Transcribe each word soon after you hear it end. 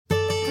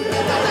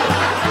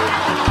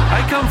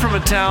I come from a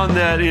town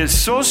that is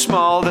so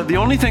small that the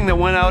only thing that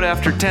went out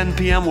after 10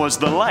 p.m. was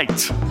the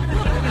lights.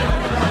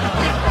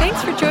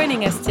 Thanks for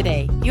joining us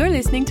today. You're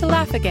listening to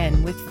Laugh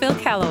Again with Phil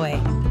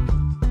Callaway.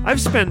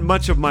 I've spent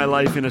much of my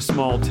life in a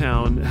small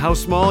town. How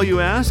small, you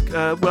ask?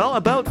 Well,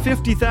 about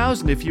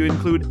 50,000 if you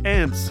include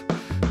ants.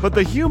 But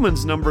the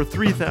humans number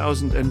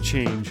 3,000 and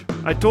change.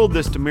 I told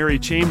this to Mary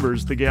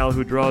Chambers, the gal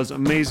who draws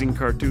amazing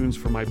cartoons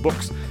for my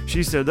books.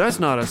 She said, "That's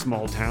not a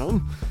small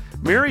town."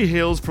 Mary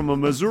hails from a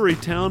Missouri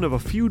town of a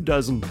few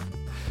dozen.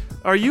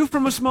 Are you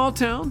from a small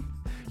town?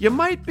 You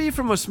might be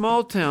from a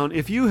small town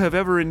if you have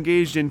ever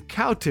engaged in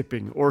cow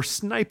tipping or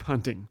snipe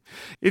hunting.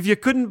 If you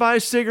couldn't buy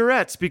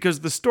cigarettes because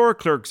the store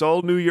clerks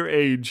all knew your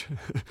age.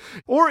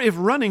 Or if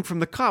running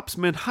from the cops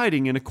meant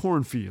hiding in a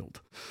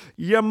cornfield.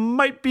 You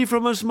might be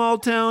from a small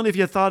town if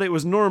you thought it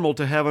was normal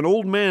to have an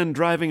old man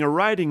driving a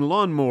riding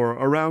lawnmower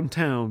around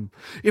town.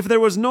 If there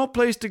was no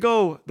place to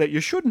go that you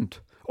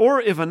shouldn't. Or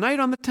if a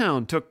night on the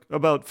town took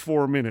about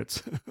 4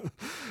 minutes.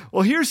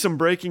 Well, here's some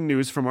breaking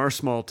news from our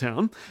small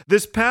town.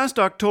 This past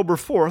October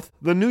 4th,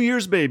 the New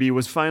Year's baby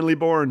was finally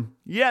born.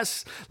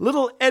 Yes,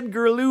 little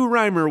Edgar Lou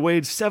Reimer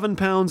weighed 7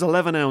 pounds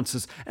 11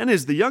 ounces and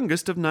is the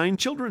youngest of 9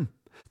 children.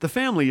 The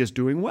family is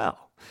doing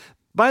well.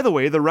 By the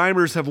way, the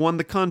Reimers have won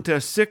the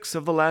contest 6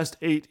 of the last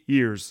 8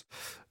 years.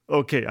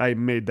 Okay, I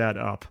made that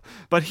up.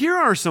 But here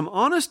are some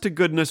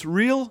honest-to-goodness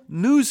real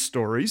news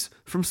stories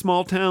from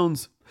small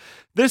towns.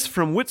 This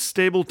from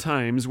Whitstable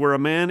Times, where a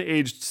man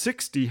aged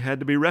 60 had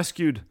to be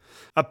rescued.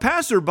 A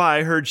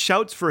passerby heard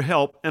shouts for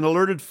help and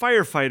alerted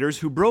firefighters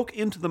who broke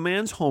into the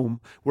man's home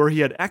where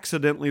he had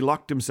accidentally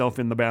locked himself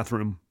in the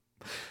bathroom.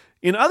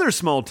 In other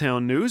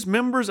small-town news,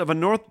 members of a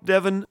North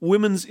Devon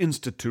Women's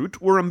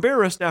Institute were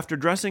embarrassed after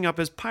dressing up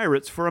as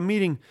pirates for a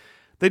meeting.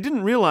 They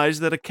didn't realize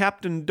that a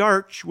Captain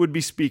Darch would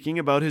be speaking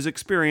about his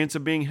experience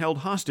of being held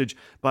hostage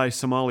by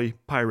Somali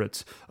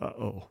pirates.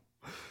 Uh-oh.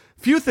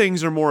 Few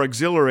things are more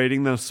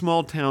exhilarating than a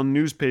small-town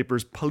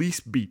newspaper's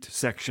police beat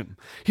section.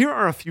 Here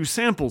are a few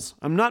samples.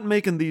 I'm not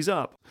making these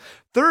up.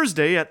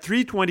 Thursday at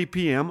 3:20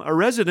 p.m., a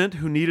resident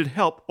who needed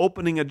help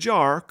opening a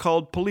jar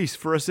called police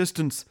for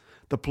assistance.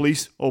 The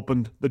police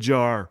opened the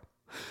jar.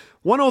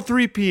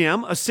 1:03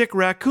 p.m., a sick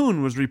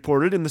raccoon was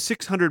reported in the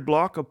 600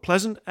 block of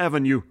Pleasant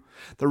Avenue.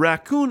 The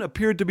raccoon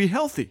appeared to be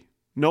healthy.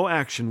 No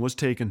action was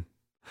taken.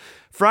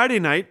 Friday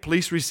night,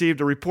 police received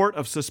a report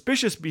of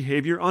suspicious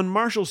behavior on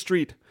Marshall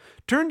Street.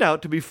 Turned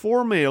out to be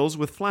 4 males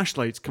with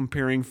flashlights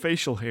comparing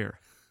facial hair.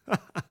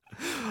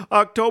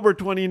 October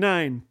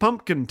 29,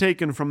 pumpkin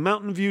taken from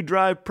Mountain View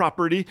Drive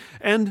property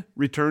and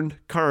returned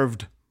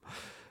carved.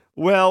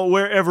 Well,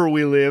 wherever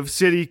we live,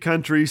 city,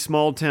 country,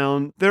 small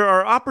town, there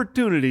are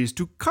opportunities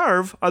to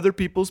carve other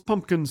people's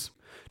pumpkins,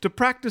 to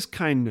practice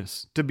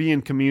kindness, to be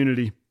in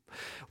community.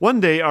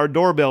 One day our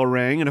doorbell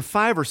rang and a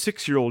 5 or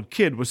 6-year-old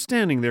kid was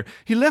standing there.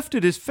 He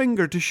lifted his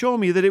finger to show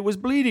me that it was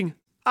bleeding.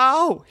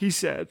 "Ow," he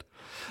said.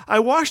 I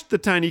washed the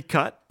tiny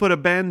cut, put a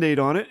Band-Aid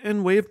on it,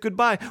 and waved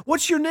goodbye.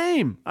 "What's your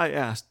name?" I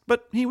asked,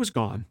 but he was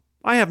gone.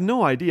 I have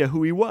no idea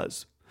who he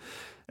was.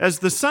 As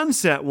the sun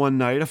set one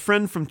night, a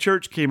friend from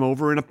church came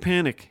over in a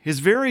panic. His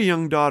very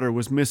young daughter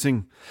was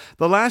missing.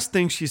 The last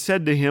thing she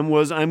said to him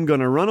was, "I'm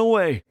gonna run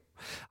away."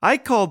 I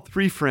called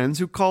 3 friends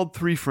who called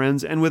 3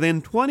 friends, and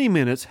within 20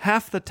 minutes,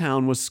 half the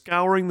town was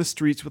scouring the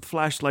streets with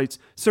flashlights,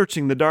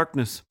 searching the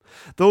darkness.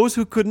 Those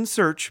who couldn't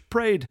search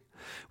prayed.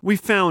 We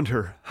found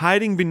her,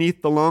 hiding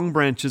beneath the long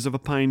branches of a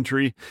pine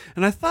tree,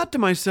 and I thought to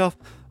myself,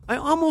 I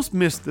almost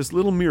missed this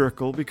little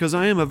miracle because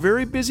I am a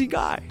very busy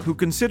guy who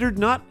considered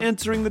not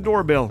answering the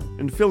doorbell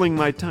and filling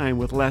my time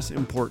with less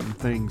important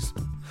things.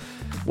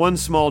 One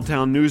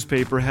small-town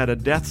newspaper had a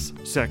deaths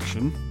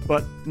section,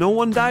 but no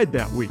one died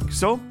that week,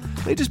 so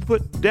they just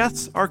put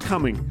 "Deaths are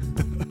coming."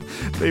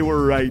 They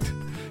were right.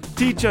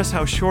 "Teach us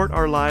how short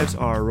our lives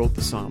are," wrote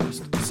the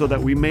psalmist, "so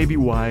that we may be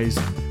wise.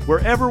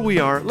 Wherever we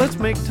are, let's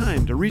make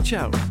time to reach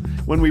out.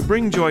 When we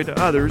bring joy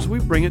to others, we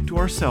bring it to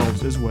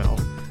ourselves as well.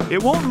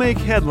 It won't make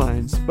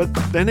headlines, but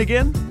then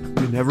again,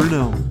 you never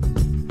know."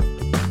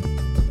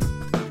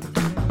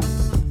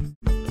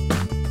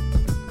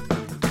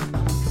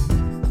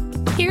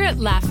 Here at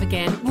Laugh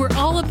Again, we're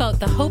all about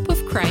the hope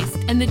of Christ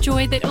and the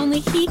joy that only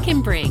He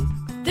can bring.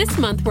 This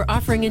month, we're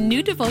offering a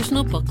new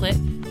devotional booklet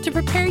to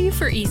prepare you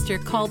for Easter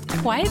called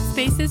Quiet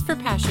Spaces for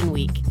Passion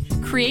Week,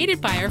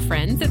 created by our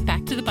friends at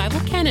Back to the Bible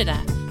Canada.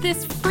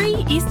 This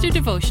free Easter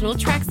devotional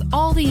tracks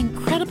all the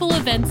incredible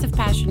events of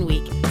Passion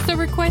Week, so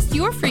request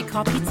your free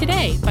copy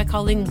today by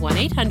calling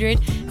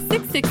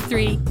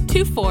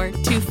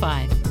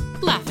 1-800-663-2425.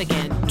 Laugh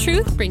Again,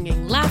 truth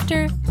bringing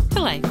laughter to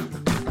life.